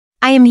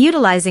I am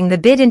utilizing the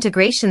Bid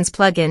Integrations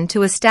plugin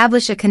to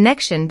establish a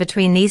connection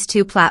between these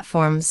two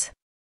platforms.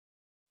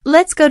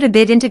 Let's go to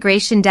Bid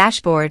Integration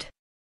Dashboard.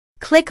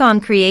 Click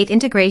on Create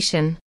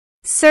Integration.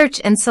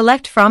 Search and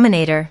select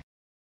Forminator.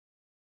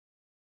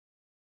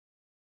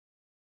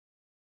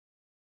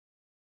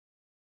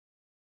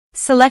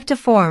 Select a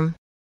form.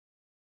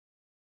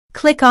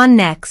 Click on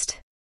Next.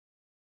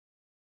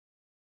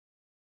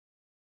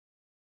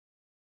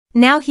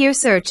 Now here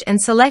search and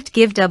select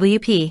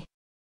GiveWP.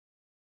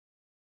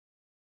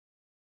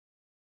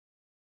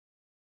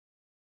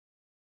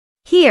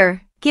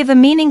 Here, give a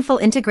meaningful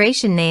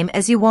integration name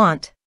as you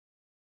want.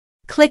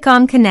 Click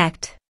on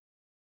Connect.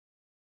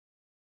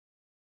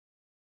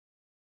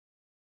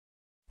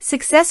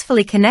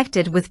 Successfully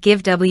connected with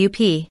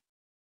GiveWP.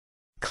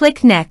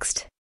 Click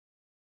Next.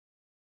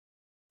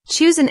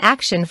 Choose an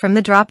action from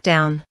the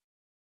drop-down.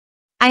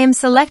 I am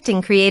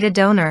selecting Create a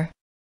Donor.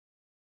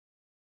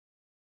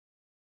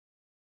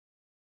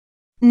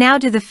 Now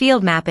do the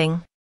field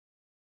mapping.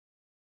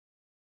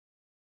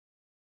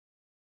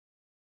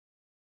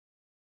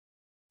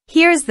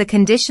 Here is the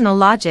conditional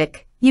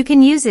logic. You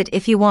can use it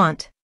if you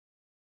want.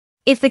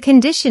 If the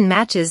condition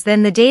matches,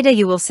 then the data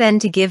you will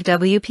send to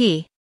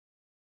GiveWP.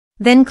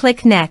 Then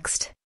click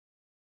Next.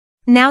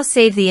 Now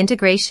save the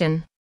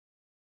integration.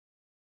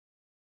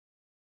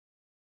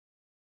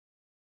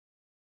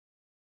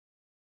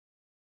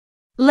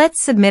 Let's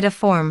submit a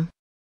form.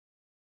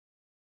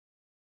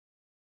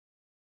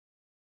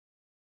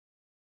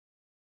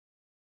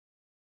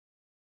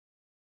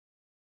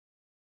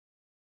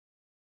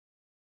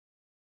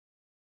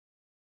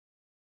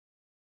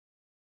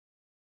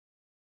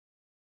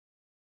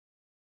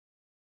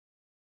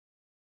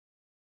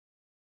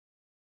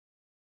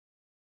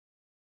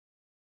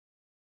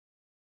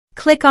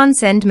 Click on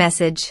Send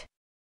Message.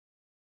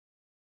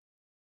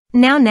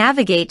 Now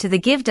navigate to the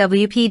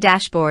GiveWP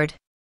dashboard.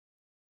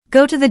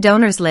 Go to the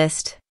donors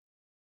list.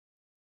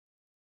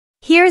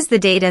 Here's the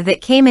data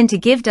that came into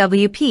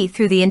GiveWP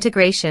through the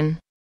integration.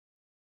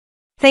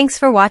 Thanks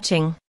for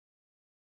watching.